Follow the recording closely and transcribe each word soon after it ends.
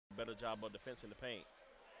better job of defense in the paint.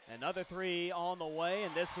 Another three on the way,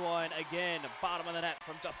 and this one again, bottom of the net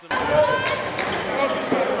from Justin.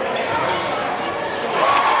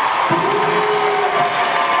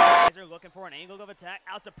 They're looking for an angle of attack,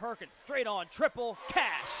 out to Perkins, straight on, triple,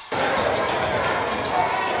 cash.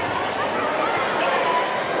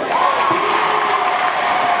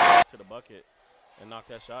 To the bucket and knock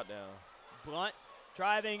that shot down. Blunt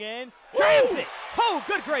driving in, grabs it. Oh,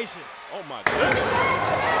 good gracious. Oh my goodness.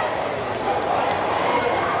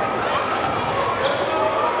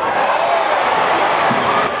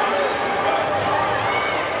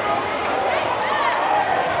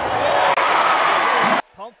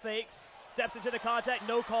 Pump fakes, steps into the contact,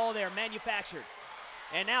 no call there, manufactured.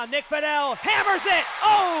 And now Nick Fidel hammers it.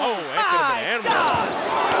 Oh my God.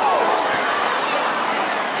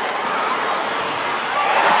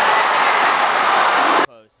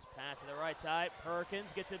 Post, pass to the right side,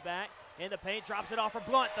 Perkins gets it back, in the paint, drops it off for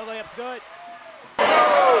Blunt, the layup's good.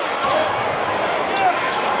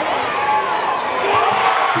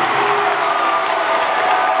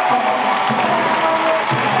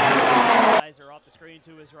 Off the screen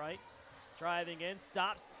to his right, driving in,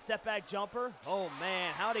 stops, step back jumper. Oh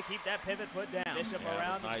man, how to keep that pivot foot down. Bishop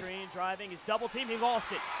around the screen, driving, he's double teamed, he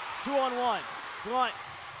lost it. 2-on-1, Blunt,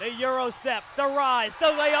 the Euro step, the rise, the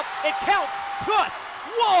layup, it counts, +1!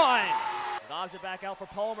 Lobs it back out for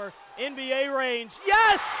Palmer, NBA range,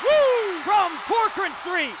 yes! Woo! From Corcoran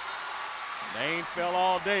Street. They ain't fell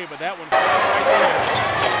all day, but that one fell right there.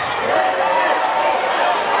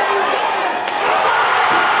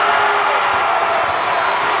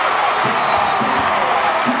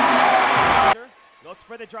 Looks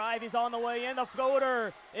for the drive, he's on the way in, the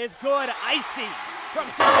floater is good, icy from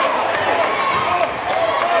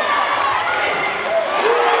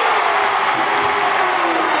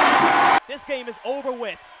This game is over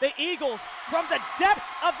with. The Eagles, from the depths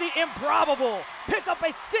of the improbable, pick up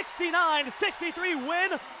a 69-63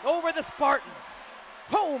 win over the Spartans.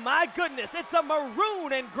 Oh my goodness, it's a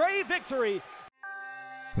maroon and gray victory.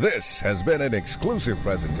 This has been an exclusive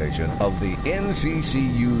presentation of the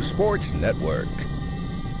NCCU Sports Network.